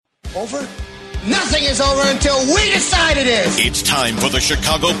Over? Nothing is over until we decide it is. It's time for the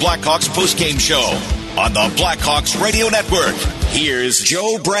Chicago Blackhawks Postgame Show on the Blackhawks Radio Network. Here's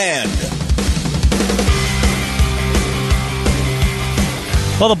Joe Brand.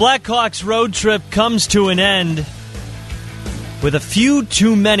 Well, the Blackhawks road trip comes to an end with a few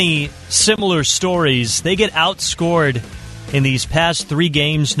too many similar stories. They get outscored in these past 3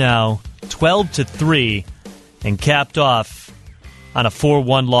 games now, 12-3, and capped off on a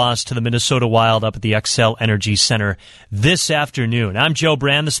 4-1 loss to the Minnesota Wild up at the XL Energy Center this afternoon. I'm Joe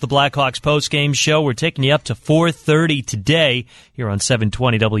Brand. This is the Blackhawks Postgame Show. We're taking you up to 4:30 today here on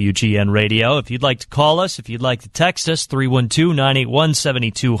 720 WGN Radio. If you'd like to call us, if you'd like to text us,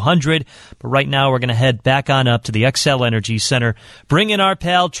 312-981-7200. But right now we're going to head back on up to the XL Energy Center, bring in our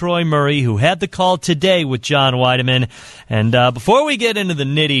pal Troy Murray, who had the call today with John Weideman. And before we get into the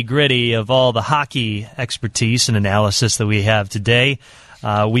nitty-gritty of all the hockey expertise and analysis that we have today,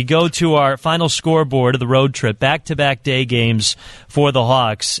 we go to our final scoreboard of the road trip, back-to-back day games for the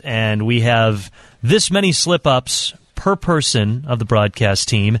Hawks, and we have this many slip-ups per person of the broadcast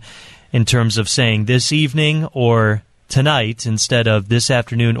team in terms of saying this evening or tonight instead of this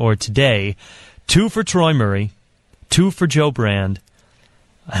afternoon or today. 2 for Troy Murray, 2 for Joe Brand,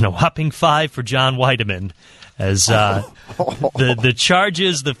 and a whopping 5 for John Weideman. As the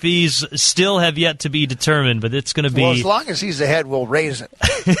charges, the fees still have yet to be determined, but it's going to be... Well, as long as he's ahead, we'll raise it.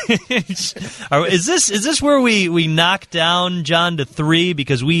 Is this where we knock down John to 3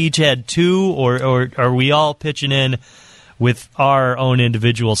 because we each had 2, or are we all pitching in with our own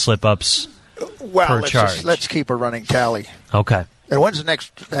individual slip-ups per charge? Let's keep a running tally. Okay. And when's the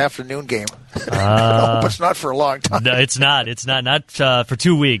next afternoon game? I hope it's not for a long time. No, it's not. It's not for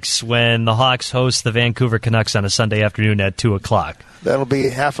 2 weeks when the Hawks host the Vancouver Canucks on a Sunday afternoon at 2 o'clock. That'll be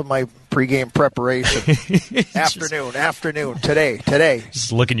half of my pregame preparation. afternoon, today.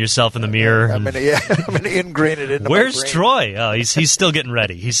 Just looking yourself in the mirror. I'm going to ingrain it into Where's my brain. Troy? Oh, he's still getting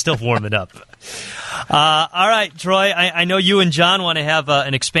ready. He's still warming up. All right, Troy, I know you and John want to have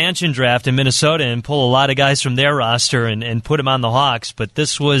an expansion draft in Minnesota and pull a lot of guys from their roster and put them on the Hawks, but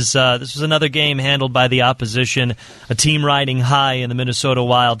this was another game handled by the opposition, a team riding high in the Minnesota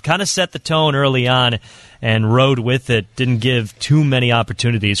Wild, kind of set the tone early on and rode with it, didn't give too many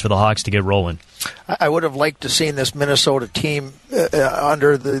opportunities for the Hawks to get rolling. I would have liked to seen this Minnesota team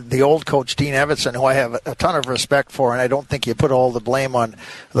under the old coach, Dean Evason, who I have a ton of respect for, and I don't think you put all the blame on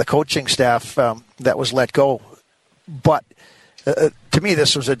the coaching staff that was let go. But to me,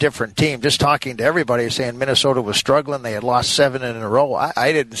 this was a different team. Just talking to everybody saying Minnesota was struggling. They had lost 7 in a row.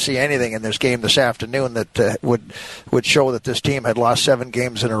 I didn't see anything in this game this afternoon that would show that this team had lost 7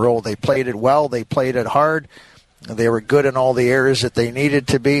 games in a row. They played it well. They played it hard. They were good in all the areas that they needed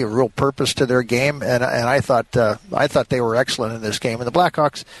to be, a real purpose to their game, and I thought they were excellent in this game. And the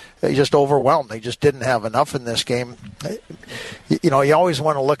Blackhawks, they just overwhelmed. They just didn't have enough in this game. You always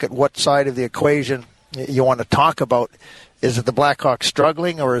want to look at what side of the equation you want to talk about. Is it the Blackhawks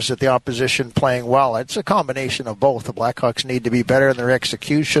struggling, or is it the opposition playing well? It's a combination of both. The Blackhawks need to be better in their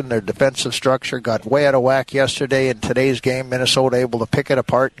execution. Their defensive structure got way out of whack yesterday. In today's game, Minnesota able to pick it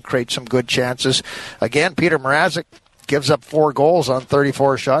apart and create some good chances. Again, Peter Mrazek gives up 4 goals on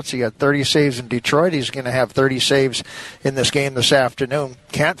 34 shots. He got 30 saves in Detroit. He's going to have 30 saves in this game this afternoon.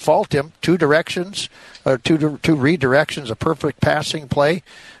 Can't fault him. 2 redirections, a perfect passing play,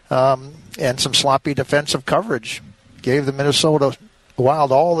 and some sloppy defensive coverage. Gave the Minnesota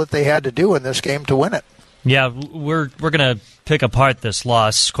Wild all that they had to do in this game to win it. Yeah, we're going to pick apart this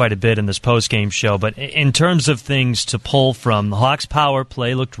loss quite a bit in this post-game show, but in terms of things to pull from, the Hawks' power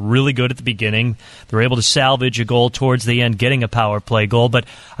play looked really good at the beginning. They were able to salvage a goal towards the end, getting a power play goal, but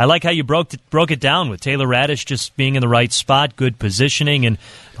I like how you broke it down with Taylor Radish just being in the right spot, good positioning, and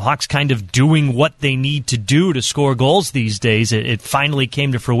the Hawks kind of doing what they need to do to score goals these days. It finally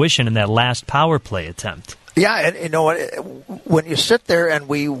came to fruition in that last power play attempt. Yeah, and you know, when you sit there and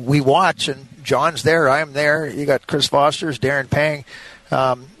we watch, and John's there, I'm there, you got Chris Foster's, Darren Pang,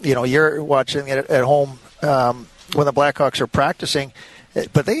 you're watching it at home when the Blackhawks are practicing,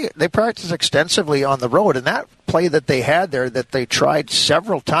 but they practice extensively on the road, and that play that they had there that they tried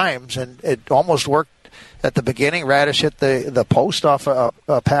several times, and it almost worked at the beginning. Radish hit the post off a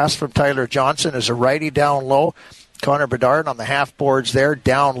pass from Tyler Johnson as a righty down low. Connor Bedard on the half boards there,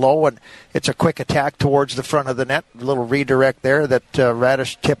 down low, and it's a quick attack towards the front of the net. A little redirect there that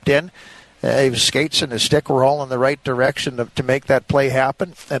Radish tipped in. His skates and his stick were all in the right direction to make that play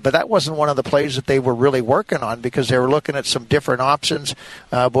happen. But that wasn't one of the plays that they were really working on because they were looking at some different options.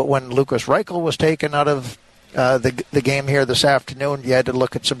 But when Lucas Reichel was taken out of the game here this afternoon. You had to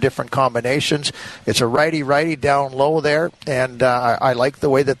look at some different combinations. It's a righty down low there, and I like the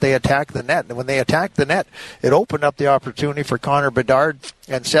way that they attack the net. And when they attacked the net, it opened up the opportunity for Connor Bedard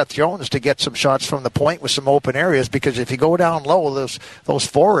and Seth Jones to get some shots from the point with some open areas, because if you go down low, those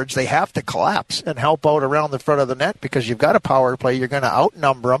forwards, they have to collapse and help out around the front of the net, because you've got a power play. You're going to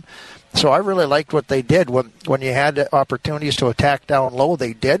outnumber them. So I really liked what they did. When you had opportunities to attack down low,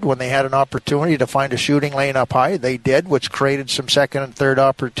 they did. When they had an opportunity to find a shooting lane up high, they did, which created some second and third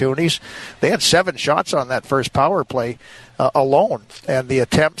opportunities. They had 7 shots on that first power play alone, and the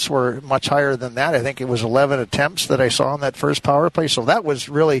attempts were much higher than that. I think it was 11 attempts that I saw on that first power play, so that was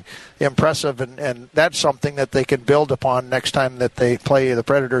really impressive, and that's something that they can build upon next time that they play the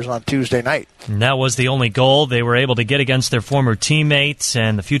Predators on Tuesday night. And that was the only goal they were able to get against their former teammates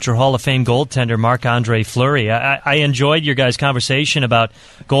and the future Hall of Fame goaltender Marc-Andre Fleury. I enjoyed your guys' conversation about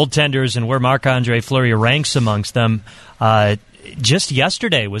goaltenders and where Marc-Andre Fleury ranks amongst them. Just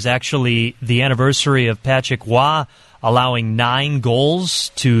yesterday was actually the anniversary of Patrick Roy allowing 9 goals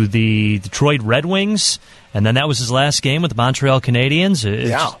to the Detroit Red Wings, and then that was his last game with the Montreal Canadiens.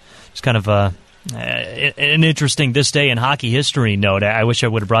 It's kind of an interesting this day in hockey history note. I wish I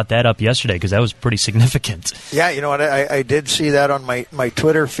would have brought that up yesterday, because that was pretty significant. Yeah, you know what? I did see that on my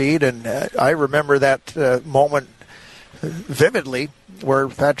Twitter feed, and I remember that moment vividly, where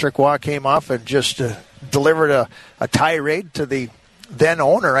Patrick Roy came off and just delivered a tirade to the then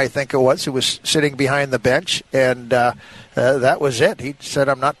owner, I think it was, who was sitting behind the bench, and that was it. He said,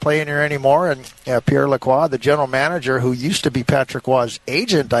 "I'm not playing here anymore." And Pierre Lacroix, the general manager, who used to be Patrick Roy's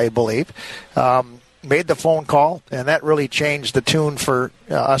agent, I believe, made the phone call, and that really changed the tune for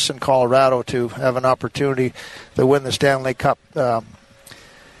us in Colorado to have an opportunity to win the Stanley Cup.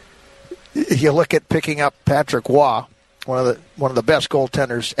 You look at picking up Patrick Roy, one of the best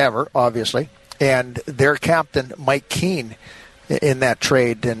goaltenders ever, obviously, and their captain, Mike Keane, in that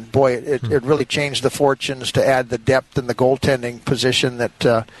trade, and boy, it really changed the fortunes to add the depth in the goaltending position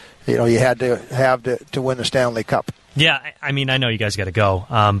that you had to have to win the Stanley Cup. Yeah, I mean, I know you guys got to go,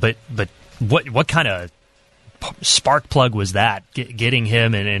 but what kind of spark plug was that? Getting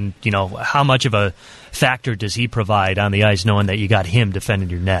him, and how much of a factor does he provide on the ice, knowing that you got him defending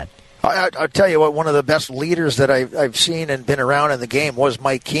your net? I'll tell you what, one of the best leaders that I've seen and been around in the game was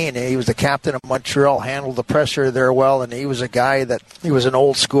Mike Keane. He was the captain of Montreal, handled the pressure there well, and he was he was an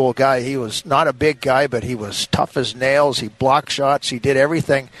old school guy. He was not a big guy, but he was tough as nails. He blocked shots. He did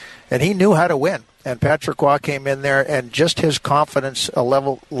everything, and he knew how to win. And Patrick Roy came in there, and just his confidence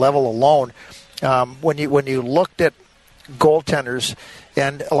level alone, when you looked at goaltenders,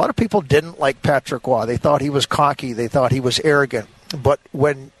 and a lot of people didn't like Patrick Roy. They thought he was cocky. They thought he was arrogant. But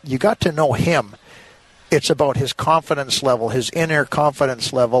when you got to know him, it's about his confidence level, his inner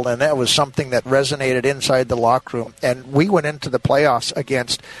confidence level, and that was something that resonated inside the locker room. And we went into the playoffs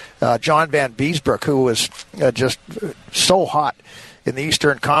against John Van Beesbroek, who was just so hot in the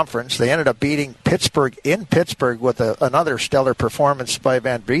Eastern Conference. They ended up beating Pittsburgh in Pittsburgh with another stellar performance by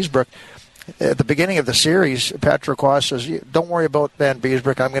Van Beesbroek. At the beginning of the series, Patrick Roy says, "Don't worry about Van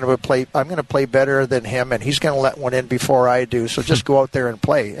Beesbroek. I'm going to play better than him, and he's going to let one in before I do. So just go out there and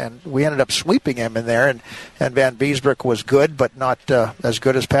play." And we ended up sweeping him in there. And Van Beesbroek was good, but not as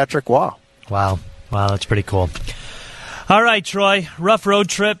good as Patrick Roy. Wow, that's pretty cool. All right, Troy, rough road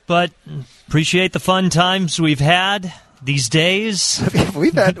trip, but appreciate the fun times we've had these days.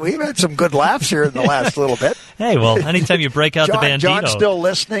 We've had some good laughs here in the last little bit. Hey, well, anytime you break out the Bandito. John's still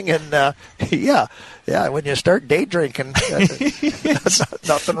listening, and yeah, when you start day drinking,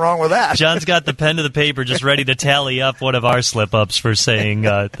 nothing wrong with that. John's got the pen to the paper just ready to tally up one of our slip-ups for saying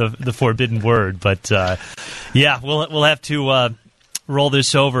the forbidden word. But, yeah, we'll have to roll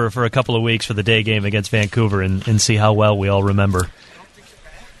this over for a couple of weeks for the day game against Vancouver and see how well we all remember.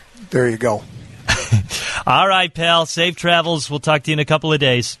 There you go. All right, pal. Safe travels. We'll talk to you in a couple of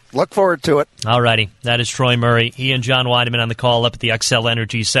days. Look forward to it. All righty. That is Troy Murray. He and John Weideman on the call up at the XL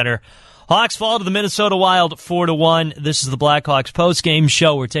Energy Center. Hawks fall to the Minnesota Wild 4-1. This is the Blackhawks Postgame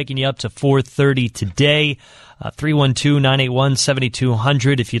Show. We're taking you up to 4:30 today.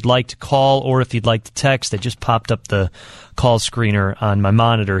 312-981-7200 if you'd like to call or if you'd like to text. I just popped up the call screener on my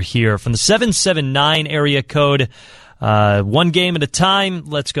monitor here. From the 779 area code, one game at a time.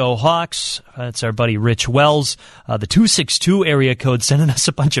 Let's go Hawks. That's our buddy Rich Wells. The 262 area code sending us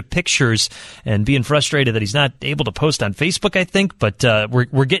a bunch of pictures and being frustrated that he's not able to post on Facebook, I think. But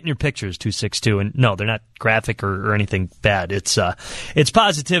we're getting your pictures, 262. And no, they're not graphic or anything bad. It's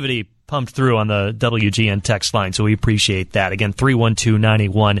positivity pumped through on the WGN text line, so we appreciate that. Again,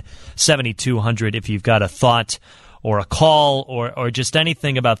 312-981-7200 if you've got a thought or a call or just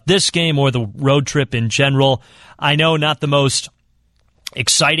anything about this game or the road trip in general. I know not the most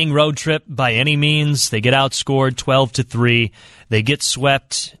exciting road trip by any means. They get outscored 12-3. They get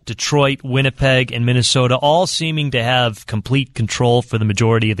swept. Detroit, Winnipeg, and Minnesota all seeming to have complete control for the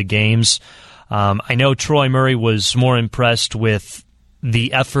majority of the games. I know Troy Murray was more impressed with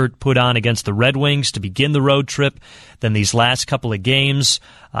the effort put on against the Red Wings to begin the road trip than these last couple of games.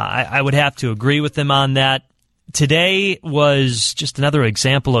 I would have to agree with him on that. Today was just another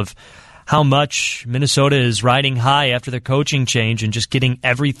example of how much Minnesota is riding high after their coaching change and just getting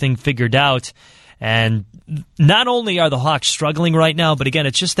everything figured out. And not only are the Hawks struggling right now, but again,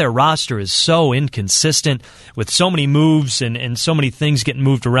 it's just their roster is so inconsistent with so many moves and so many things getting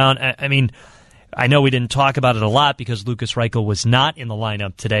moved around. I mean, I know we didn't talk about it a lot because Lukas Reichel was not in the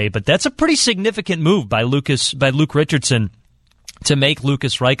lineup today, but that's a pretty significant move by Luke Richardson to make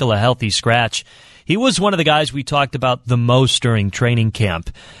Lukas Reichel a healthy scratch. He was one of the guys we talked about the most during training camp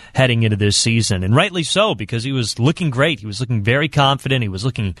heading into this season, and rightly so, because he was looking great. He was looking very confident. He was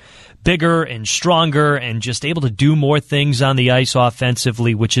looking bigger and stronger and just able to do more things on the ice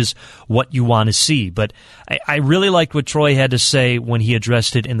offensively, which is what you want to see. But I really liked what Troy had to say when he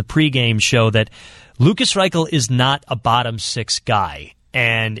addressed it in the pregame show, that Lukas Reichel is not a bottom six guy,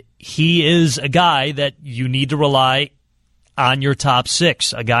 and he is a guy that you need to rely on your top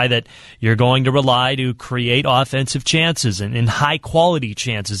six, a guy that you're going to rely to create offensive chances and high-quality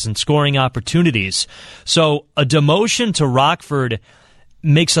chances and scoring opportunities. So a demotion to Rockford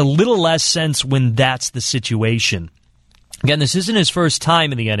makes a little less sense when that's the situation. Again, this isn't his first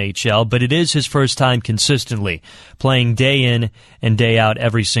time in the NHL, but it is his first time consistently playing day in and day out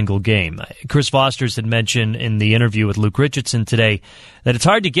every single game. Chris Foster's had mentioned in the interview with Luke Richardson today that it's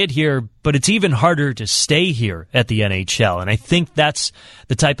hard to get here, but it's even harder to stay here at the NHL. And I think that's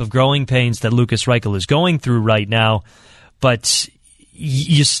the type of growing pains that Lukas Reichel is going through right now. But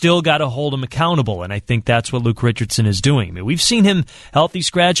you still got to hold him accountable, and I think that's what Luke Richardson is doing. I mean, we've seen him healthy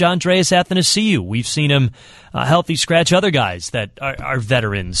scratch Andreas Athanasiou. We've seen him healthy scratch other guys that are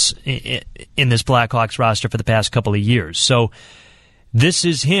veterans in this Blackhawks roster for the past couple of years. So this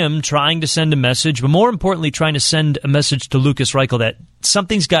is him trying to send a message, but more importantly, trying to send a message to Lukas Reichel that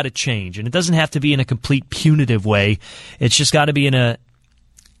something's got to change, and it doesn't have to be in a complete punitive way. It's just got to be in a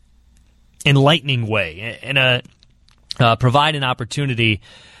enlightening way, in a provide an opportunity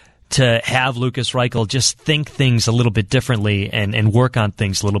to have Lukas Reichel just think things a little bit differently and work on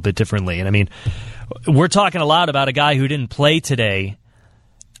things a little bit differently. And I mean, we're talking a lot about a guy who didn't play today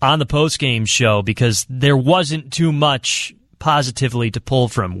on the postgame show because there wasn't too much positively to pull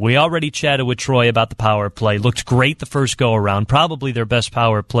from. We already chatted with Troy about the power play. Looked great the first go-around. Probably their best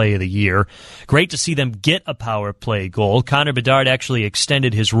power play of the year. Great to see them get a power play goal. Connor Bedard actually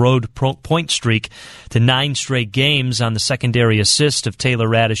extended his road point streak to 9 straight games on the secondary assist of Taylor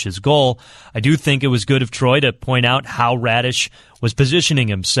Raddysh's goal. I do think it was good of Troy to point out how Raddysh was positioning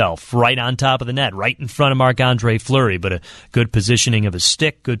himself right on top of the net, right in front of Marc-Andre Fleury, but a good positioning of his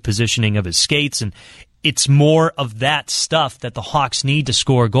stick, good positioning of his skates, and it's more of that stuff that the Hawks need to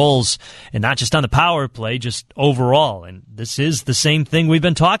score goals, and not just on the power play, just overall. And this is the same thing we've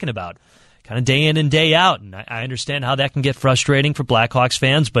been talking about, kind of day in and day out. And I understand how that can get frustrating for Blackhawks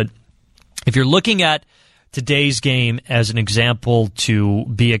fans, but if you're looking at today's game as an example to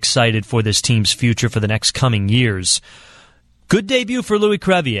be excited for this team's future for the next coming years, good debut for Louis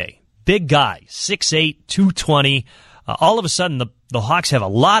Crevier. Big guy, 6'8", 220. All of a sudden, the Hawks have a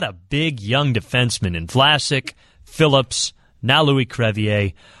lot of big, young defensemen in Vlasic, Phillips, now Louis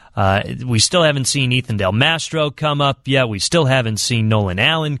Crevier. We still haven't seen Ethan Del Mastro come up yet. We still haven't seen Nolan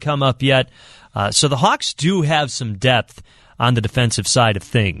Allen come up yet. So the Hawks do have some depth on the defensive side of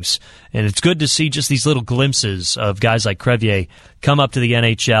things. And it's good to see just these little glimpses of guys like Crevier come up to the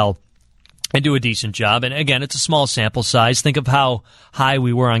NHL and do a decent job. And again, it's a small sample size. Think of how high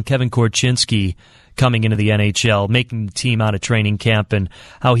we were on Kevin Korchinski coming into the NHL, making the team out of training camp, and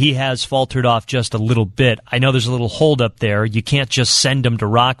how he has faltered off just a little bit. I know there's a little holdup there. You can't just send him to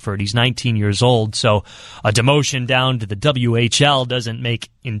Rockford. He's 19 years old, so a demotion down to the WHL doesn't make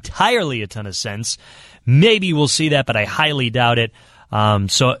entirely a ton of sense. Maybe we'll see that, but I highly doubt it.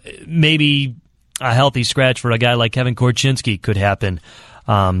 So maybe a healthy scratch for a guy like Kevin Korchinski could happen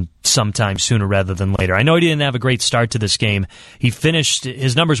sometime sooner rather than later. I know he didn't have a great start to this game.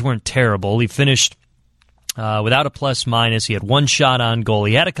 His numbers weren't terrible. He finished without a plus-minus. He had 1 shot on goal.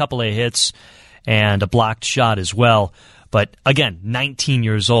 He had a couple of hits and a blocked shot as well. But again, 19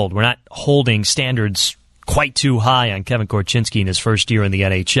 years old. We're not holding standards quite too high on Kevin Korchinski in his first year in the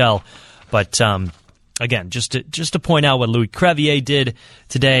NHL. But again, just to point out what Louis Crevier did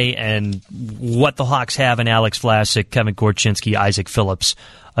today and what the Hawks have in Alex Vlasic, Kevin Korchinski, Isaac Phillips.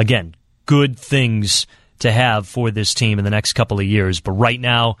 Again, good things to have for this team in the next couple of years. But right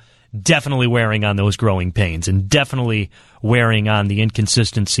now, definitely wearing on those growing pains and definitely wearing on the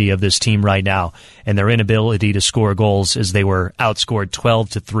inconsistency of this team right now and their inability to score goals as they were outscored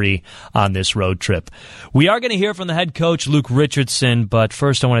 12-3 on this road trip. We are going to hear from the head coach, Luke Richardson, but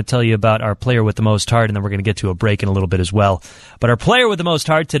first I want to tell you about our player with the most heart, and then we're going to get to a break in a little bit as well. But our player with the most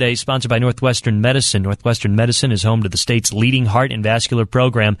heart today, sponsored by Northwestern Medicine. Northwestern Medicine is home to the state's leading heart and vascular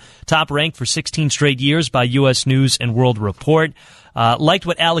program, top ranked for 16 straight years by U.S. News and World Report. Liked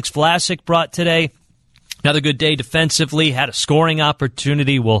what Alex Vlasic brought today. Another good day defensively, had a scoring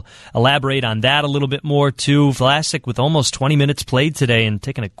opportunity. We'll elaborate on that a little bit more, too. Vlasic with almost 20 minutes played today, and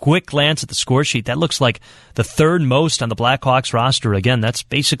taking a quick glance at the score sheet, that looks like the third most on the Blackhawks roster. Again, that's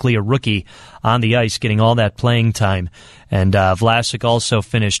basically a rookie on the ice getting all that playing time. And Vlasic also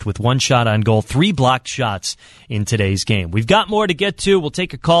finished with 1 shot on goal, 3 blocked shots in today's game. We've got more to get to. We'll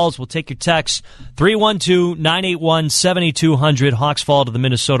take your calls. We'll take your texts. 312-981-7200. Hawks fall to the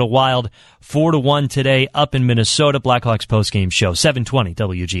Minnesota Wild 4-1 today up in Minnesota. Blackhawks postgame show, 720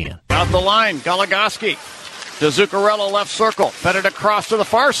 WGN. Out the line, Goligoski to Zuccarello, left circle. Fed it across to the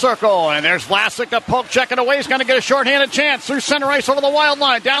far circle. And there's Vlasic, a poke, checking away. He's going to get a shorthanded chance through center ice over the Wild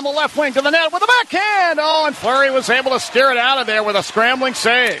line. Down the left wing to the net with a backhand. Oh, and Fleury was able to steer it out of there with a scrambling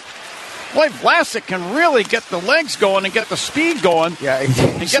save. Boy, Vlasic can really get the legs going and get the speed going. Yeah, and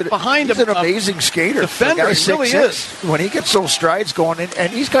get behind him. He's an amazing skater. Defender, he really is. When he gets those strides going,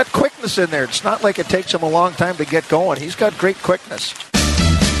 and he's got quickness in there. It's not like it takes him a long time to get going. He's got great quickness.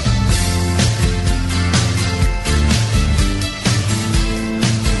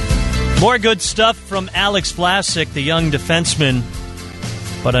 More good stuff from Alex Vlasic, the young defenseman,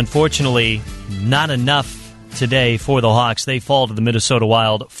 but unfortunately not enough today for the Hawks. They fall to the Minnesota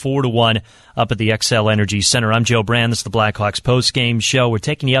Wild 4-1 up at the XL Energy Center. I'm Joe Brand. This is the Blackhawks postgame show. We're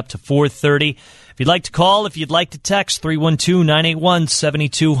taking you up to 4:30. If you'd like to call, if you'd like to text,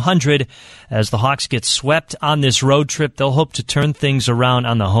 312-981-7200. As the Hawks get swept on this road trip, they'll hope to turn things around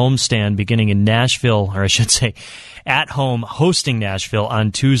on the homestand beginning in Nashville, or I should say at home, hosting Nashville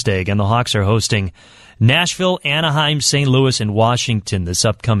on Tuesday. Again, the Hawks are hosting Nashville, Anaheim, St. Louis, and Washington this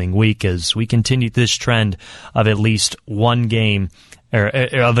upcoming week as we continue this trend of at least one game, or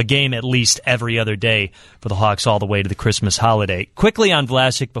of a game at least every other day for the Hawks all the way to the Christmas holiday. Quickly on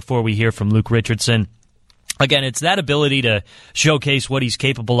Vlasic before we hear from Luke Richardson. Again, it's that ability to showcase what he's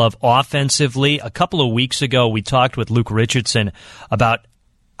capable of offensively. A couple of weeks ago, we talked with Luke Richardson about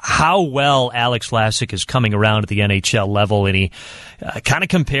how well Alex Vlasic is coming around at the NHL level, and he kind of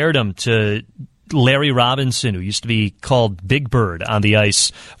compared him to Larry Robinson, who used to be called Big Bird on the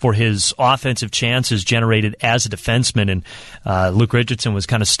ice for his offensive chances generated as a defenseman. And Luke Richardson was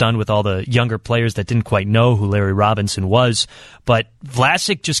kind of stunned with all the younger players that didn't quite know who Larry Robinson was. But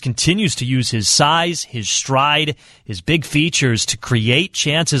Vlasic just continues to use his size, his stride, his big features to create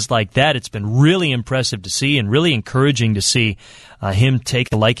chances like that. It's been really impressive to see and really encouraging to see him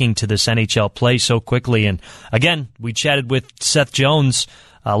take a liking to this NHL play so quickly. And again, we chatted with Seth Jones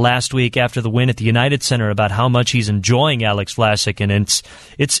last week after the win at the United Center about how much he's enjoying Alex Vlasic, and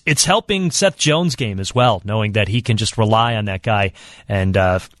it's helping Seth Jones' game as well, knowing that he can just rely on that guy. And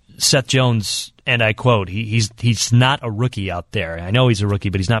Seth Jones, and I quote, he's not a rookie out there. I know he's a rookie,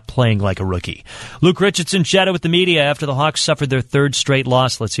 but he's not playing like a rookie. Luke Richardson chatted with the media after the Hawks suffered their third straight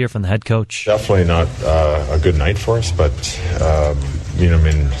loss. Let's hear from the head coach. Definitely not a good night for us, but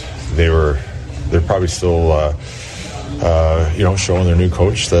they're probably still showing their new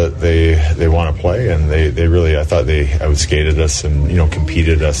coach that they want to play, and they really, I thought they outskated us and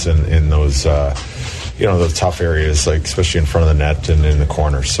competed us in those those tough areas, like especially in front of the net and in the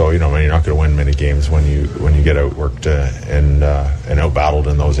corners. So you're not going to win many games when you get outworked and outbattled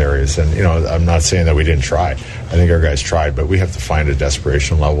in those areas. And I'm not saying that we didn't try. I think our guys tried, but we have to find a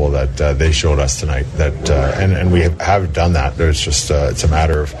desperation level that they showed us tonight. And we have done that. There's just it's a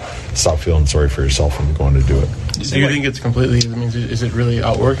matter of stop feeling sorry for yourself and going to do it. Do you think it's completely? I mean, is it really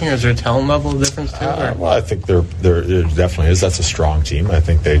outworking, or is there a talent level difference too? Well, I think there definitely is. That's a strong team. I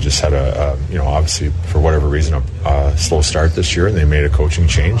think they just had obviously for whatever reason a slow start this year, and they made a coaching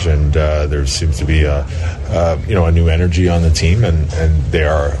change, and there seems to be a new energy on the team, and they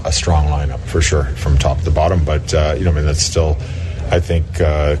are a strong lineup for sure from top to bottom. But that's still. I think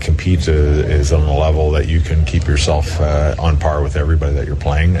compete is on a level that you can keep yourself on par with everybody that you're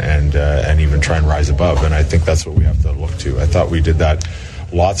playing, and even try and rise above. And I think that's what we have to look to. I thought we did that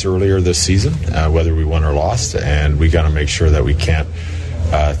lots earlier this season, whether we won or lost, and we got to make sure that we can't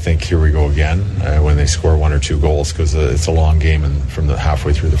think here we go again when they score 1 or 2 goals, because it's a long game and from the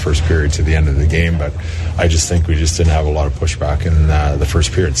halfway through the first period to the end of the game. But I just think we just didn't have a lot of pushback in the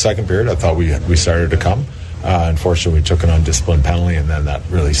first period. Second period, I thought we started to come. Unfortunately, we took an undisciplined penalty, and then that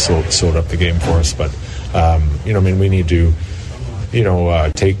really sewed up the game for us. But we need to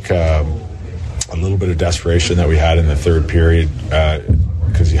take a little bit of desperation that we had in the third period,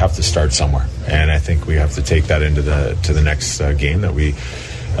 because you have to start somewhere, and I think we have to take that into the next game, that we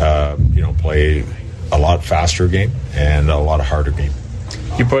play a lot faster game and a lot harder game.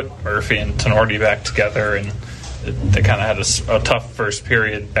 You put Murphy and Tenorti back together, and they kind of had a tough first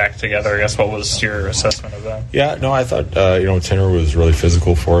period back together. I guess, what was your assessment of that? Yeah, no, I thought Tenor was really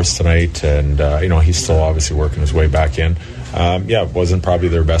physical for us tonight, and he's still obviously working his way back in. It wasn't probably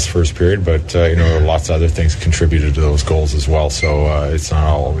their best first period, but lots of other things contributed to those goals as well. So it's not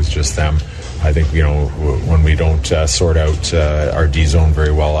always just them. I think when we don't sort out our D zone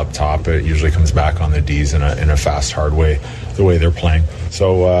very well up top, it usually comes back on the Ds in a fast, hard way, the way they're playing.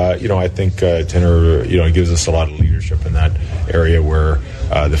 So I think Tenor gives us a lot of leadership in that area where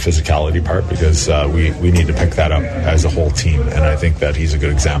the physicality part, because we need to pick that up as a whole team, and I think that he's a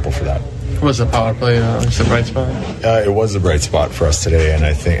good example for that. Was the power play a bright spot? It was a bright spot for us today,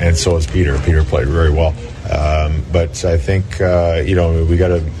 and so was Peter. Peter played very well. But I think, we got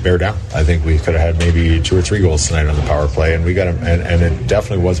to bear down. I think we could have had maybe 2 or 3 goals tonight on the power play, and we got to, and it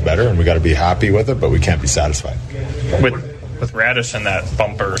definitely was better, and we got to be happy with it, but we can't be satisfied. With Radish in that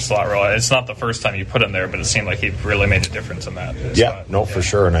bumper slot role, it's not the first time you put him there, but it seemed like he really made a difference in that. For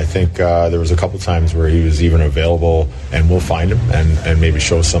sure. And I think there was a couple times where he was even available, and we'll find him and maybe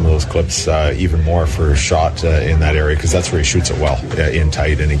show some of those clips even more for a shot in that area, because that's where he shoots it well, in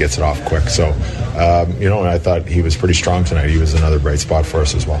tight, and he gets it off quick. So, I thought he was pretty strong tonight. He was another bright spot for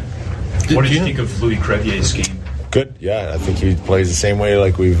us as well. What did you think of Louis Crevier's game? Good, yeah. I think he plays the same way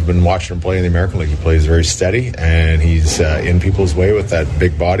like we've been watching him play in the American League. He plays very steady, and he's in people's way with that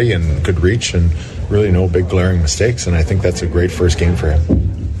big body and good reach, and really no big glaring mistakes, and I think that's a great first game for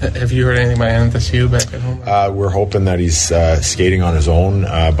him. Have you heard anything by NSU back at home? We're hoping that he's skating on his own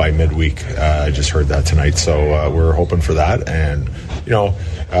by midweek. I just heard that tonight, so we're hoping for that. And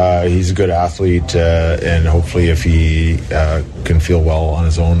he's a good athlete, and hopefully if he can feel well on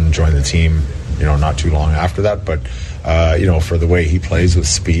his own and join the team, not too long after that. But for the way he plays with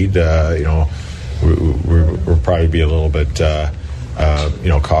speed, we'll probably be a little bit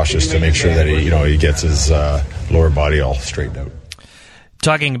cautious to make sure that he gets his lower body all straightened out.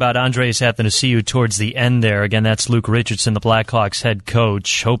 Talking about Andreas Athanasiou towards the end there, again, that's Luke Richardson, the Blackhawks head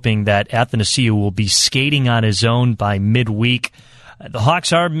coach, hoping that Athanasiou will be skating on his own by midweek. The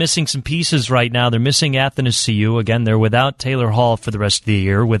Hawks are missing some pieces right now. They're missing Athanasiou. Again, they're without Taylor Hall for the rest of the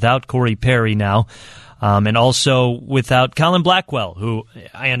year, without Corey Perry now, and also without Colin Blackwell, who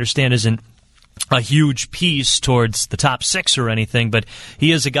I understand isn't a huge piece towards the top 6 or anything, but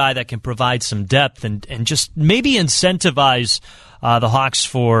he is a guy that can provide some depth and just maybe incentivize the Hawks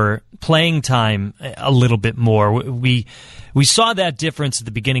for playing time a little bit more. We saw that difference at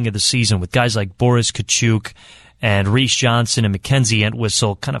the beginning of the season with guys like Boris Kachuk and Reese Johnson and Mackenzie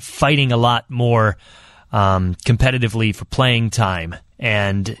Entwistle kind of fighting a lot more competitively for playing time.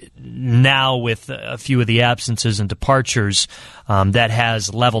 And now with a few of the absences and departures, that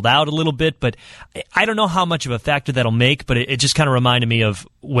has leveled out a little bit. But I don't know how much of a factor that'll make, but it just kind of reminded me of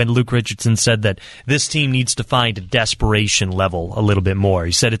when Luke Richardson said that this team needs to find a desperation level a little bit more.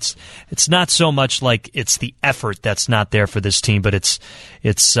 He said it's not so much like it's the effort that's not there for this team, but it's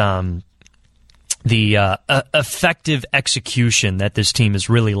the effective execution that this team is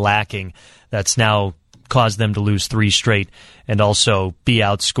really lacking, that's now caused them to lose 3 straight and also be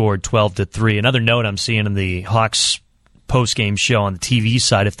outscored 12-3. Another note I'm seeing in the Hawks postgame show on the TV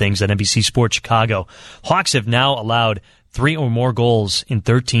side of things at NBC Sports Chicago, Hawks have now allowed 3 or more goals in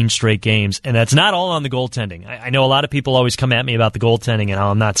 13 straight games, and that's not all on the goaltending. I know a lot of people always come at me about the goaltending and how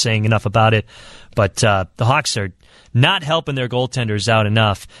I'm not saying enough about it, but the Hawks are not helping their goaltenders out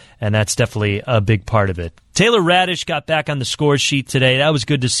enough, and that's definitely a big part of it. Taylor Radish got back on the score sheet today. That was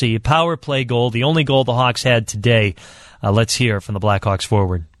good to see. A power play goal, the only goal the Hawks had today. Let's hear from the Blackhawks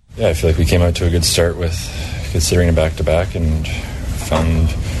forward. Yeah, I feel like we came out to a good start with considering a back-to-back, and found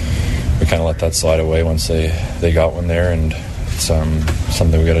we kind of let that slide away once they got one there, and it's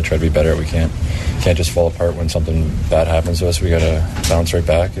something we got to try to be better at. We can't just fall apart when something bad happens to us. We got to bounce right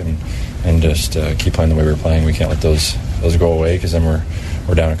back and just keep playing the way we're playing. We can't let those go away, because then we're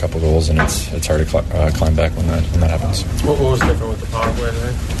down a couple goals, and it's hard to climb back when that happens. What was different with the power play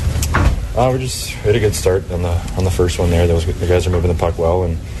today? We had a good start on the first one there. The guys are moving the puck well,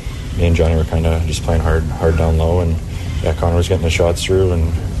 and me and Johnny were kind of just playing hard down low, and Connor was getting the shots through,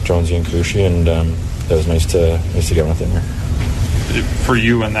 and Jonesy and Cruchy, and that was nice to get one in there. For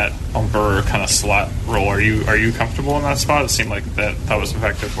you in that umber kind of slot role, are you comfortable in that spot? It seemed like that was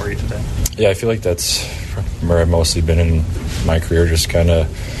effective for you today. Yeah, I feel like that's where I've mostly been in my career, just kind of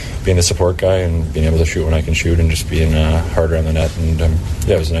being the support guy and being able to shoot when I can shoot and just being harder on the net. And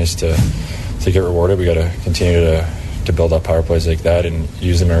it was nice to get rewarded. We got to continue to build up power plays like that and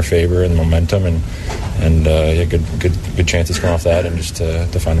use them in our favor and momentum and good chances come off that and just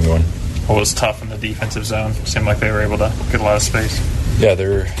to find them going. What was tough in the defensive zone? It seemed like they were able to get a lot of space. Yeah,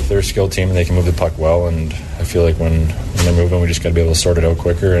 they're a skilled team and they can move the puck well, and I feel like when they're moving, we just got to be able to sort it out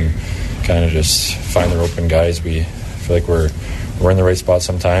quicker and kind of just find their open guys. We feel like we're in the right spot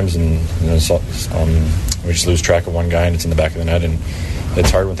sometimes, and we just lose track of one guy and it's in the back of the net, and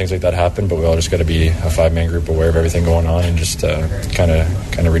it's hard when things like that happen, but we all just got to be a 5-man group aware of everything going on and just kind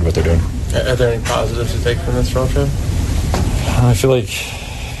of read what they're doing. Are there any positives to take from this road trip? I feel like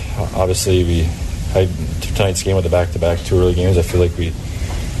obviously we had tonight's game with the back-to-back 2 early games. I feel like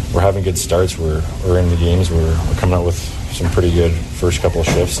we're having good starts. We're in the games. We're coming out with some pretty good first couple of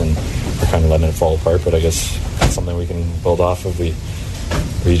shifts, and we're kind of letting it fall apart. But I guess that's something we can build off of. We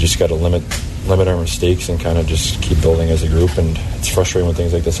just got to limit our mistakes and kind of just keep building as a group. And it's frustrating when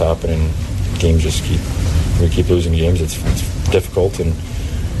things like this happen and games we keep losing games. It's difficult, and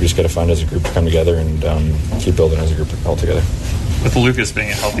we just got to find as a group to come together and keep building as a group all together. With Lucas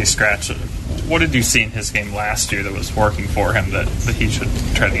being a healthy scratch, what did you see in his game last year that was working for him that he should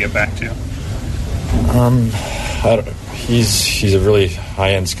try to get back to? I don't know. He's a really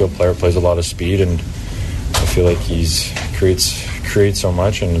high-end skilled player, plays a lot of speed, and I feel like creates so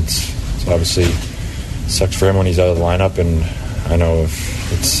much, and it's obviously sucks for him when he's out of the lineup, and I know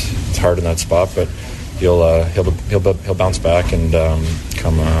it's hard in that spot, but he'll bounce back and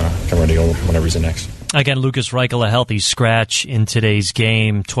come ready to go whenever he's in next. Again, Lucas Reichel, a healthy scratch in today's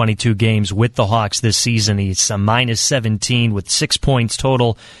game. 22 games with the Hawks this season. He's a minus 17 with 6 points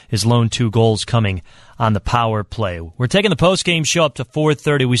total. His lone 2 goals coming on the power play. We're taking the postgame show up to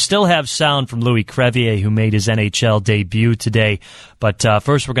 4:30. We still have sound from Louis Crevier, who made his NHL debut today. But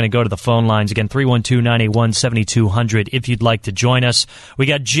first, we're going to go to the phone lines. Again, 312-981-7200 if you'd like to join us. We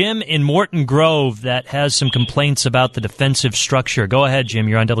got Jim in Morton Grove that has some complaints about the defensive structure. Go ahead, Jim.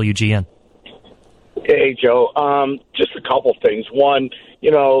 You're on WGN. Hey, Joe. Just a couple things. One,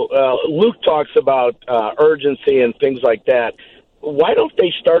 Luke talks about urgency and things like that. Why don't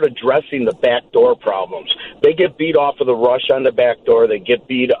they start addressing the backdoor problems? They get beat off of the rush on the back door. They get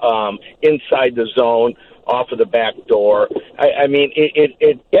beat inside the zone off of the back door. I mean,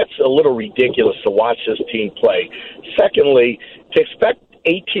 it gets a little ridiculous to watch this team play. Secondly, to expect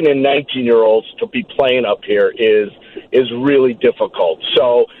 18 and 19-year-olds to be playing up here is really difficult.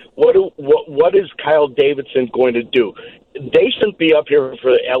 So what is Kyle Davidson going to do? They shouldn't be up here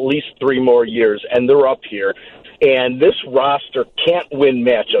for at least 3 more years, and they're up here. And this roster can't win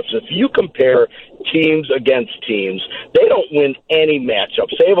matchups. If you compare teams against teams, they don't win any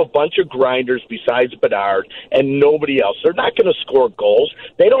matchups. They have a bunch of grinders besides Bedard and nobody else. They're not going to score goals.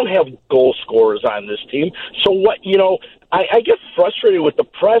 They don't have goal scorers on this team. So I get frustrated with the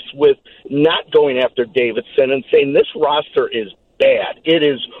press with not going after Davidson and saying this roster is bad. It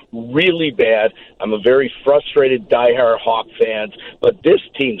is really bad. I'm a very frustrated diehard Hawk fan, but this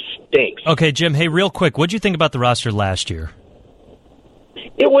team stinks. Okay, Jim. Hey, real quick, what did you think about the roster last year?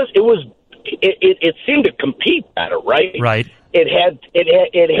 It seemed to compete better, right? Right. It had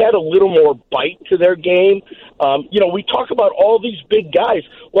a little more bite to their game. We talk about all these big guys.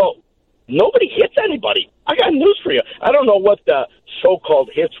 Well, nobody hits anybody. I got news for you. I don't know what the so-called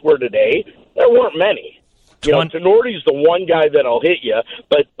hits were today. There weren't many. Tenorti's the one guy that'll hit you,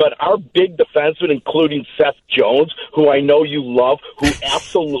 but our big defenseman, including Seth Jones, who I know you love, who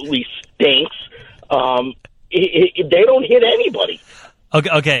absolutely stinks, they don't hit anybody.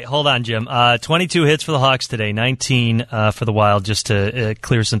 Okay, hold on, Jim. 22 hits for the Hawks today, 19 for the Wild, just to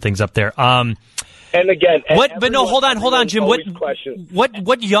clear some things up there. And again, hold on, Jim.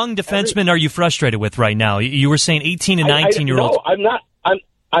 What young defenseman are you frustrated with right now? You were saying 18 and 19-year-olds. No,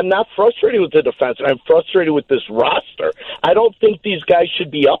 I'm not frustrated with the defense. I'm frustrated with this roster. I don't think these guys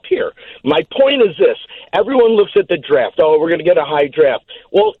should be up here. My point is this. Everyone looks at the draft. Oh, we're going to get a high draft.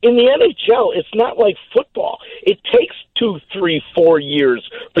 Well, in the NHL, it's not like football. It takes 2, 3, 4 years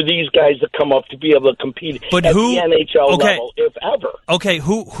for these guys to come up to be able to compete at the NHL level, if ever. Okay,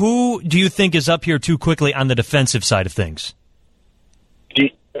 who do you think is up here too quickly on the defensive side of things?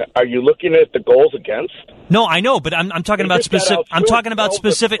 Are you looking at the goals against? No, I know, but I'm talking about specific. I'm talking about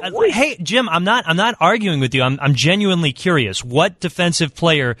specific. Hey, Jim, I'm not arguing with you. I'm genuinely curious. What defensive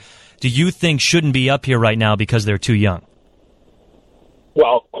player do you think shouldn't be up here right now because they're too young?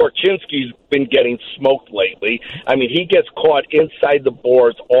 Well, Korchinski's been getting smoked lately. I mean, he gets caught inside the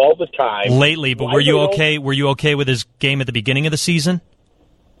boards all the time. Lately, but were you okay? Were you okay with his game at the beginning of the season?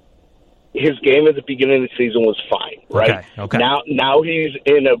 His game at the beginning of the season was fine, right? Okay. Now he's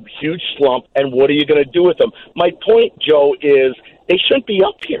in a huge slump, and what are you going to do with him? My point, Joe, is they shouldn't be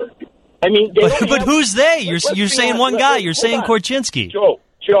up here. I mean, but who's they? You're saying one guy. You're saying Korchinski. Joe.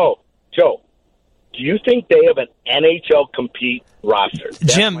 Do you think they have an NHL compete roster?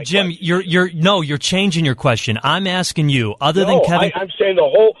 Jim, you're changing your question. I'm asking you. Other than Kevin, I'm saying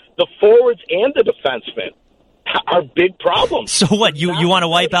the forwards and the defensemen are big problems. So what? You want to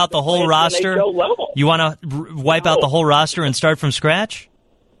wipe out the whole roster? You want to wipe out the whole roster and start from scratch?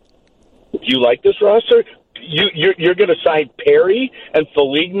 Do you like this roster? You're going to sign Perry and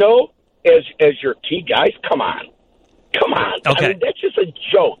Foligno as your key guys? Come on. Okay. I mean, that's just a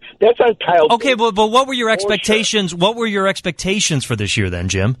joke. That's on Kyle. Okay, but what were your expectations? What were your expectations for this year then,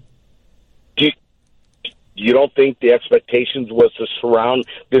 Jim? You don't think the expectations was to surround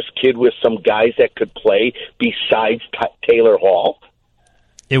this kid with some guys that could play besides Taylor Hall?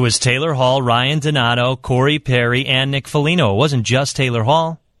 It was Taylor Hall, Ryan Donato, Corey Perry, and Nick Foligno. It wasn't just Taylor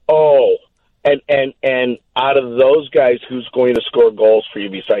Hall. Oh, and out of those guys, who's going to score goals for you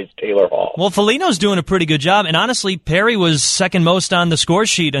besides Taylor Hall? Well, Foligno's doing a pretty good job, and honestly, Perry was second most on the score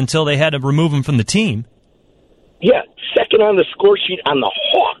sheet until they had to remove him from the team. Yeah, second on the score sheet on the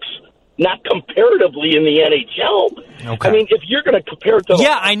Hawks, not comparatively in the NHL. Okay. I mean, if you're going to compare it to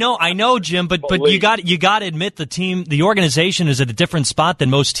I know, Jim, but you got to admit the organization is at a different spot than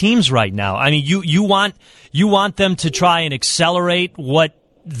most teams right now. I mean, you want them to try and accelerate what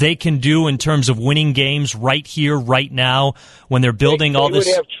they can do in terms of winning games right here, right now, when they're building all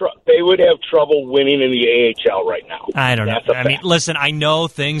this. They would have trouble winning in the AHL right now. I don't know. I mean, listen, I know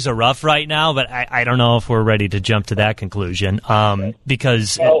things are rough right now, but I don't know if we're ready to jump to that conclusion.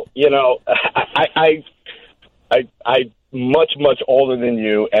 Because I much older than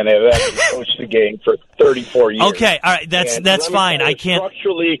you, and have actually coached the game for 34 years. Okay, all right, that's fine. I can't.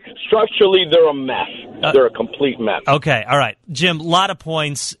 Structurally, they're a mess. They're a complete mess. Okay, all right, Jim. A lot of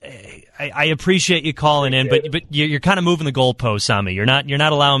points. I appreciate you calling in, but you're kind of moving the goalposts on me. You're not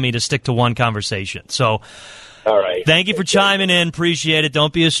allowing me to stick to one conversation. So. All right. Thank you for chiming in. Appreciate it.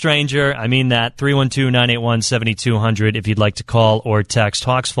 Don't be a stranger. I mean that. 312-981-7200 if you'd like to call or text.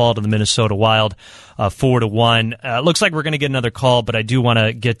 Hawks fall to the Minnesota Wild 4-1. Looks like we're going to get another call, but I do want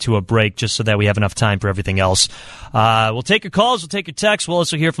to get to a break just so that we have enough time for everything else. We'll take your calls. We'll take your texts. We'll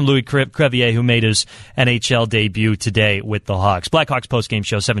also hear from Louis Crevier, who made his NHL debut today with the Hawks. Blackhawks Postgame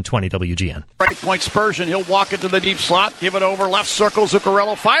Show, 720 WGN. Right point Spurgeon. He'll walk into the deep slot. Give it over. Left circle.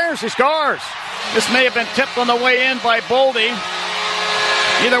 Zuccarello fires. He scores. This may have been tipped on the way in by Boldy.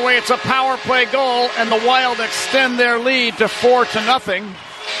 Either way, it's a power play goal, and the Wild extend their lead to 4-0.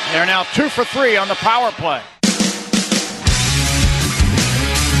 They're now 2 for 3 on the power play.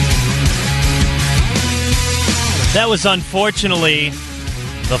 That was unfortunately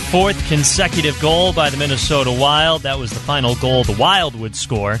the fourth consecutive goal by the Minnesota Wild. That was the final goal the Wild would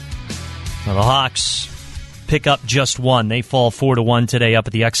score. Now the Hawks pick up just one. They fall 4-1 today up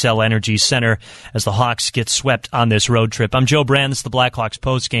at the XL Energy Center as the Hawks get swept on this road trip. I'm Joe Brand. This is the Blackhawks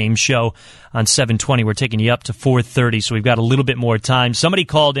Postgame Show on 720. We're taking you up to 4:30, so we've got a little bit more time. Somebody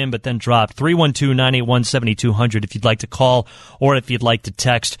called in but then dropped. 312-981-7200 if you'd like to call or if you'd like to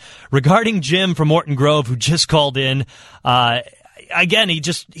text. Regarding Jim from Morton Grove, who just called in, again,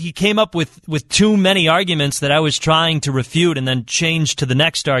 he came up with too many arguments that I was trying to refute and then change to the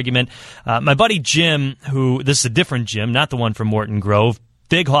next argument. My buddy Jim, this is a different Jim, not the one from Morton Grove,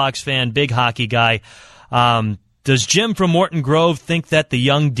 big Hawks fan, big hockey guy. Does Jim from Morton Grove think that the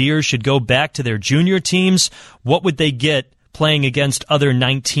young Deer should go back to their junior teams? What would they get playing against other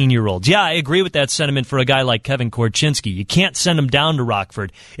 19-year-olds? Yeah, I agree with that sentiment for a guy like Kevin Korchinski. You can't send him down to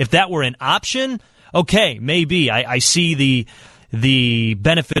Rockford. If that were an option, okay, maybe. I see the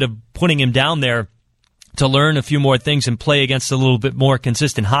benefit of putting him down there to learn a few more things and play against a little bit more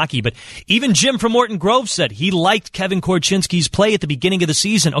consistent hockey. But even Jim from Morton Grove said he liked Kevin Korchinski's play at the beginning of the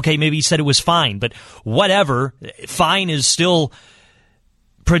season. Okay, maybe he said it was fine, but whatever. Fine is still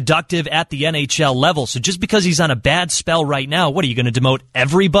productive at the NHL level. So just because he's on a bad spell right now, what are you going to demote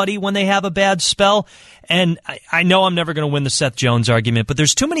everybody when they have a bad spell? And I know I'm never going to win the Seth Jones argument, but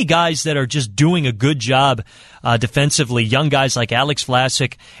there's too many guys that are just doing a good job defensively. Young guys like Alex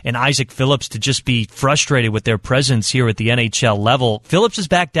Vlasic and Isaac Phillips to just be frustrated with their presence here at the NHL level. Phillips is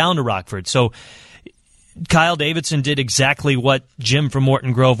back down to Rockford. So Kyle Davidson did exactly what Jim from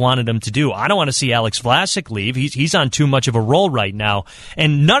Morton Grove wanted him to do. I don't want to see Alex Vlasic leave. He's on too much of a roll right now.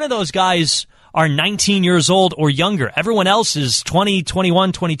 And none of those guys are 19 years old or younger. Everyone else is 20,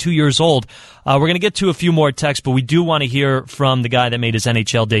 21, 22 years old. We're going to get to a few more texts, but we do want to hear from the guy that made his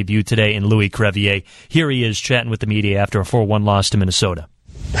NHL debut today in Louis Crevier. Here he is chatting with the media after a 4-1 loss to Minnesota.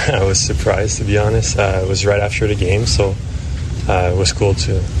 I was surprised, to be honest. It was right after the game, so it was cool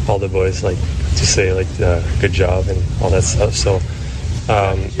to all the boys to say good job and all that stuff. So,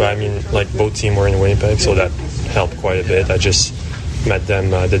 but I mean, both teams were in Winnipeg, so that helped quite a bit. I just met them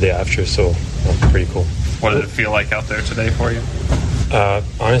the day after, so pretty cool. What did it feel like out there today for you?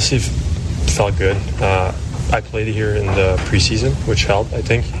 Honestly, felt good. I played here in the preseason, which helped, I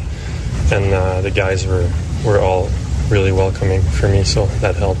think, and the guys were all really welcoming for me, so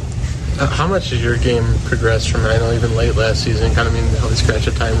that helped. How much has your game progressed from, I know, even late last season, kind of how we scratch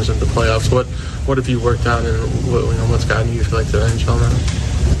at times in the playoffs? What have you worked on, and what's gotten you to the NHL now?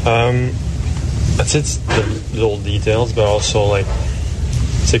 I'd say it's the little details, but also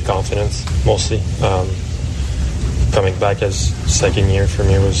say confidence mostly. Coming back as second year for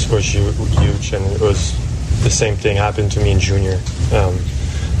me was huge, and it was the same thing happened to me in junior.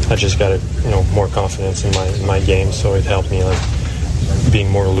 I just got more confidence in my game, so it helped me being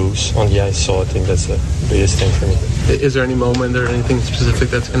more loose on the ice. So I think that's the biggest thing for me. Is there any moment or anything specific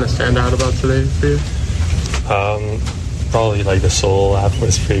that's going to stand out about today for you? Probably the solo lap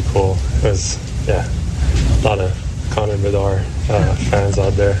was pretty cool. It was a lot of Connor Bedard fans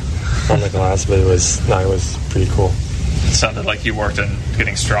out there on the glass, but it was pretty cool. It sounded like you worked on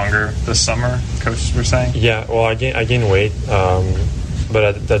getting stronger this summer, coaches were saying. Yeah, well, I gained weight,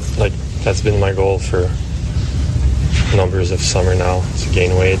 but that's been my goal for numbers of summer now, to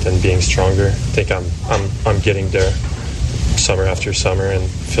gain weight and being stronger. I think I'm getting there summer after summer and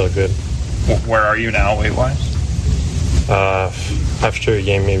feel good. Where are you now, weight-wise? After a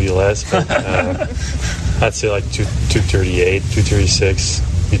game, maybe less, but I'd say 238, 236.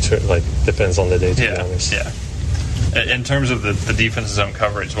 Depends on the day, to be honest. Yeah. In terms of the defensive zone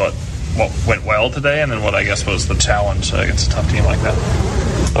coverage, what went well today, and then what I guess was the challenge against a tough team like that?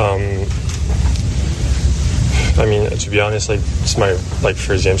 I mean, to be honest, it's my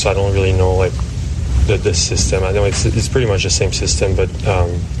first game, so I don't really know the system. I know it's pretty much the same system, but I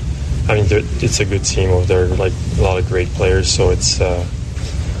mean, it's a good team over there, a lot of great players. So it's I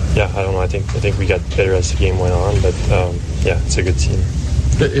don't know. I think we got better as the game went on, but it's a good team.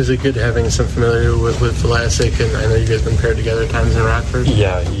 Is it good having some familiarity with Vlasic? And I know you guys been paired together at times in Rockford.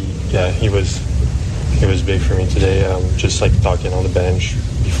 Yeah, he was big for me today. Just talking on the bench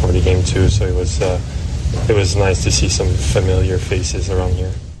before the game too. So it was nice to see some familiar faces around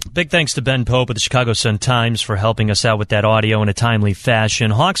here. Big thanks to Ben Pope of the Chicago Sun-Times for helping us out with that audio in a timely fashion.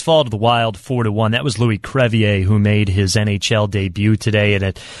 Hawks fall to the Wild 4-1. That was Louis Crevier who made his NHL debut today, and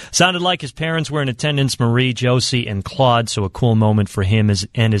it sounded like his parents were in attendance, Marie, Josie, and Claude, so a cool moment for him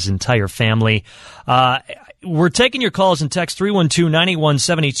and his entire family. We're taking your calls and text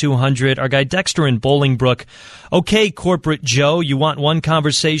 312-981-7200. Our guy Dexter in Bolingbrook. Okay, Corporate Joe, you want one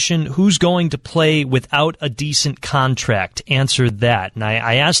conversation? Who's going to play without a decent contract? Answer that. And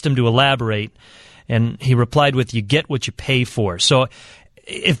I asked him to elaborate, and he replied with, you get what you pay for. So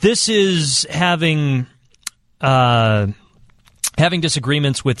if this is having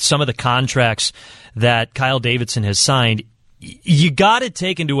disagreements with some of the contracts that Kyle Davidson has signed, you got to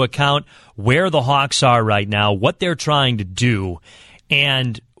take into account where the Hawks are right now, what they're trying to do,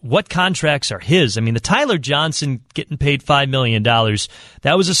 and what contracts are his. I mean, the Tyler Johnson getting paid $5 million,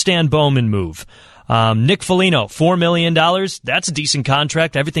 that was a Stan Bowman move. Nick Foligno, $4 million. That's a decent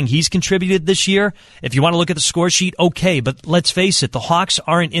contract. Everything he's contributed this year. If you want to look at the score sheet, okay. But let's face it, the Hawks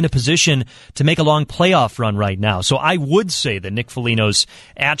aren't in a position to make a long playoff run right now. So I would say that Nick Foligno's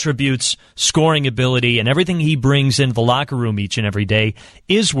attributes, scoring ability, and everything he brings into the locker room each and every day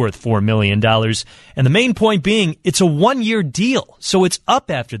is worth $4 million. And the main point being, it's a one-year deal. So it's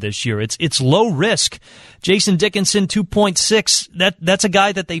up after this year. It's low risk. Jason Dickinson, 2.6. That's a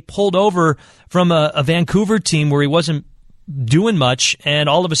guy that they pulled over from a Vancouver team where he wasn't doing much, and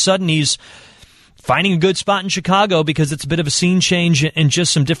all of a sudden he's finding a good spot in Chicago because it's a bit of a scene change and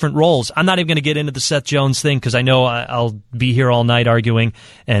just some different roles. I'm not even going to get into the Seth Jones thing because I know I'll be here all night arguing,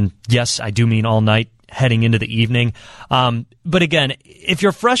 and yes, I do mean all night heading into the evening. But again, if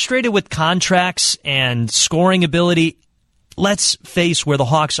you're frustrated with contracts and scoring ability, let's face where the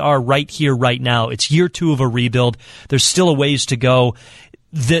Hawks are right here, right now. It's year 2 of a rebuild. There's still a ways to go.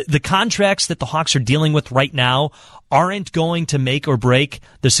 The contracts that the Hawks are dealing with right now aren't going to make or break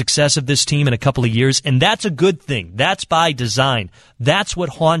the success of this team in a couple of years, and that's a good thing. That's by design. That's what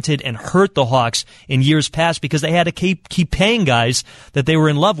haunted and hurt the Hawks in years past because they had to keep paying guys that they were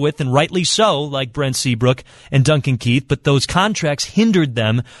in love with, and rightly so, like Brent Seabrook and Duncan Keith, but those contracts hindered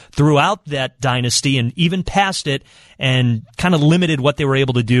them throughout that dynasty and even past it, and kind of limited what they were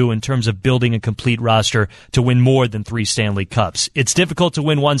able to do in terms of building a complete roster to win more than 3 Stanley Cups. It's difficult to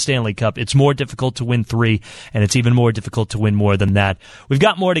win 1 Stanley Cup. It's more difficult to win 3, and it's even more difficult to win more than that. We've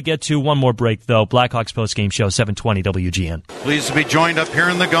got more to get to. One more break, though. Blackhawks Postgame Show, 720 WGN. Pleased to be joined up here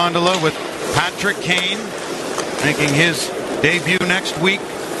in the gondola with Patrick Kane, making his debut next week.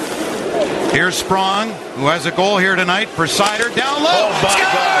 Here's Sprong, who has a goal here tonight for Sider. Down low.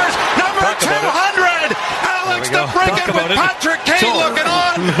 Scores! Number 200! Alex DeBrincat with Patrick Kane looking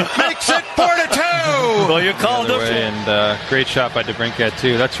on. Makes it 4-2. Well, you called him. And great shot by DeBrincat,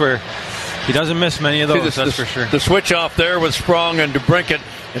 too. That's where he doesn't miss many of those, that's for sure. The switch off there with Sprong and DeBrincat,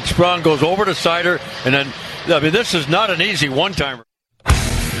 and Sprong goes over to Sider. And then, I mean, this is not an easy one-timer.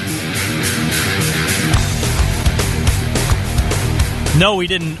 No, we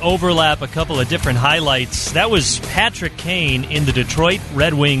didn't overlap a couple of different highlights. That was Patrick Kane in the Detroit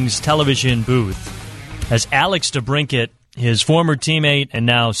Red Wings television booth as Alex DeBrincat, his former teammate and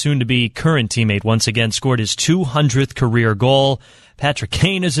now soon-to-be current teammate, once again scored his 200th career goal. Patrick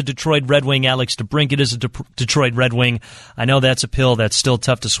Kane is a Detroit Red Wing. Alex DeBrincat is a Detroit Red Wing. I know that's a pill that's still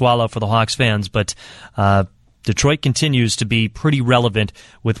tough to swallow for the Hawks fans, but Detroit continues to be pretty relevant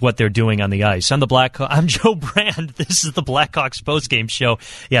with what they're doing on the ice. I'm Joe Brand. This is the Blackhawks Postgame Show.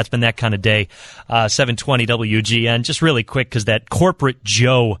 Yeah, it's been that kind of day. 720 WGN. Just really quick, because that corporate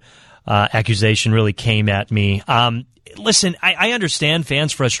Joe accusation really came at me. Listen, I understand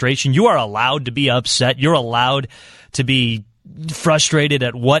fans' frustration. You are allowed to be upset. You're allowed to be frustrated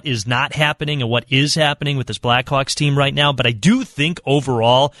at what is not happening and what is happening with this Blackhawks team right now, but I do think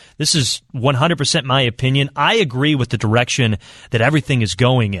overall, this is 100% my opinion, I agree with the direction that everything is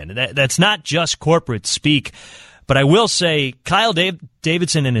going in. That's not just corporate speak, but I will say Kyle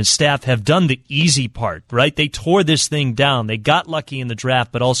Davidson and his staff have done the easy part, right? They tore this thing down. They got lucky in the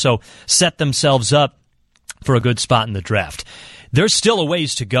draft, but also set themselves up for a good spot in the draft. There's still a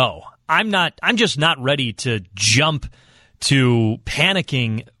ways to go. I'm just not ready to jump to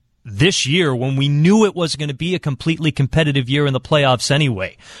panicking this year when we knew it was going to be a completely competitive year in the playoffs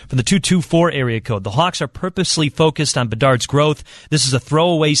anyway. From the 224 area code, the Hawks are purposely focused on Bedard's growth. This is a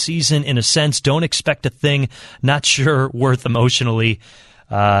throwaway season in a sense. Don't expect a thing. Not sure worth emotionally.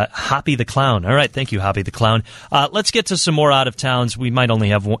 Hoppy the Clown. All right, thank you, Hoppy the Clown. Let's get to some more out-of-towns. We might only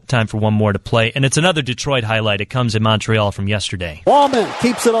have time for one more to play, and it's another Detroit highlight. It comes in Montreal from yesterday. Wallman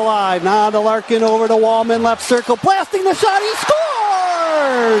keeps it alive. Now to Larkin, over to Wallman, left circle, blasting the shot. He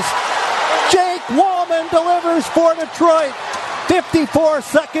scores! Jake Wallman delivers for Detroit. 54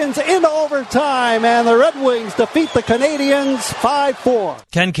 seconds into overtime, and the Red Wings defeat the Canadiens 5-4.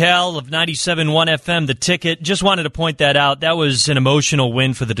 Ken Cal of 97.1 FM, The Ticket. Just wanted to point that out. That was an emotional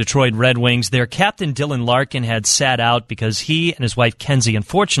win for the Detroit Red Wings. Their captain, Dylan Larkin, had sat out because he and his wife, Kenzie,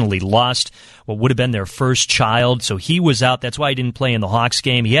 unfortunately lost what would have been their first child, so he was out. That's why he didn't play in the Hawks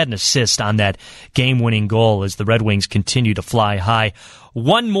game. He had an assist on that game-winning goal as the Red Wings continue to fly high.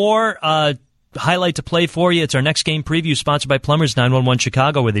 One more highlight to play for you. It's our next game preview, sponsored by Plumbers 911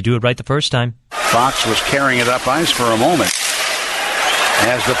 Chicago, where they do it right the first time. Fox was carrying it up ice for a moment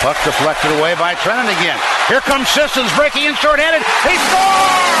as the puck deflected away by Trennan again. Here comes Sissons breaking in shorthanded. He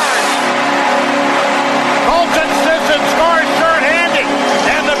scores! Colton Sissons scores shorthanded,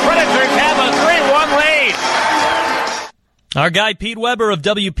 and the Predators have a 3-1 lead. Our guy Pete Weber of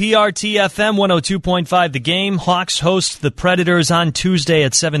WPRT-FM 102.5 The Game. Hawks host the Predators on Tuesday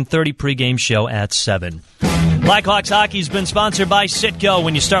at 7:30, pregame show at 7. Blackhawks hockey's been sponsored by Citgo.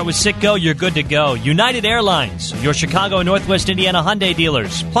 When you start with Citgo, you're good to go. United Airlines, your Chicago and Northwest Indiana Hyundai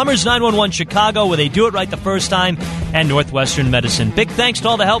dealers. Plumbers 911 Chicago, where they do it right the first time, and Northwestern Medicine. Big thanks to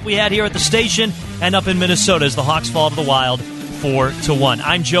all the help we had here at the station and up in Minnesota as the Hawks fall to the Wild 4-1.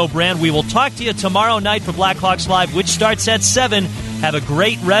 I'm Joe Brand. We will talk to you tomorrow night for Blackhawks Live, which starts at 7. Have a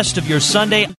great rest of your Sunday.